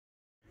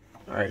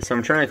Alright, so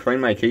I'm trying to clean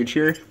my cage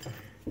here.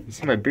 You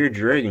see my bearded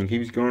dragon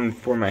keeps going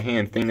for my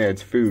hand thinking that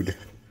it's food.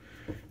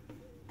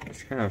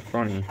 It's kind of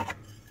funny.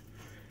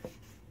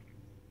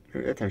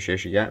 Ooh, that time she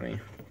actually got me.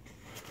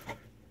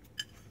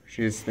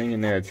 She's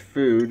thinking that it's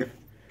food.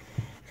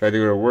 So I had to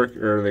go to work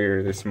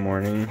earlier this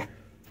morning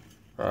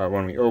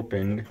when we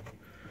opened.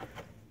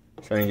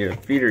 So I didn't get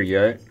a feeder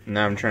yet.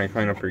 Now I'm trying to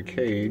clean up her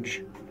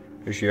cage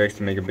because she likes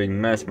to make a big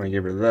mess when I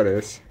give her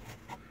lettuce.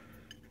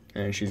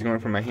 And she's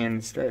going for my hand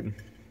instead.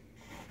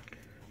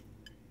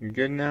 You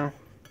good now?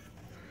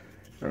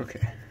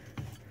 Okay.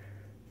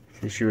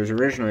 See, she was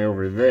originally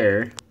over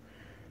there.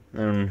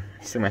 Then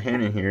I stuck my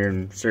hand in here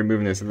and started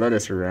moving this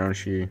lettuce around.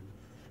 She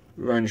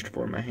lunged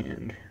for my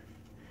hand,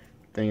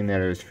 thinking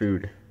that it was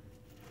food.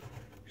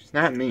 She's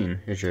not mean,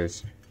 it's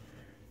just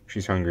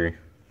she's hungry.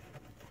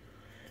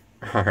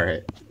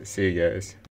 Alright, see you guys.